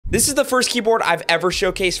This is the first keyboard I've ever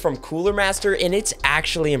showcased from Cooler Master, and it's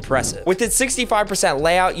actually impressive. With its 65%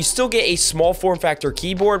 layout, you still get a small form factor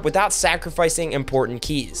keyboard without sacrificing important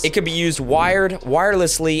keys. It can be used wired,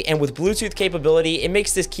 wirelessly, and with Bluetooth capability, it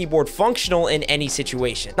makes this keyboard functional in any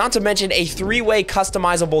situation. Not to mention a 3-way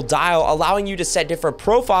customizable dial, allowing you to set different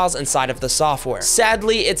profiles inside of the software.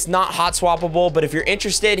 Sadly, it's not hot swappable, but if you're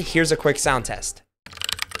interested, here's a quick sound test.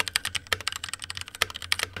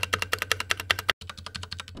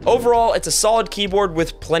 Overall, it's a solid keyboard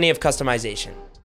with plenty of customization.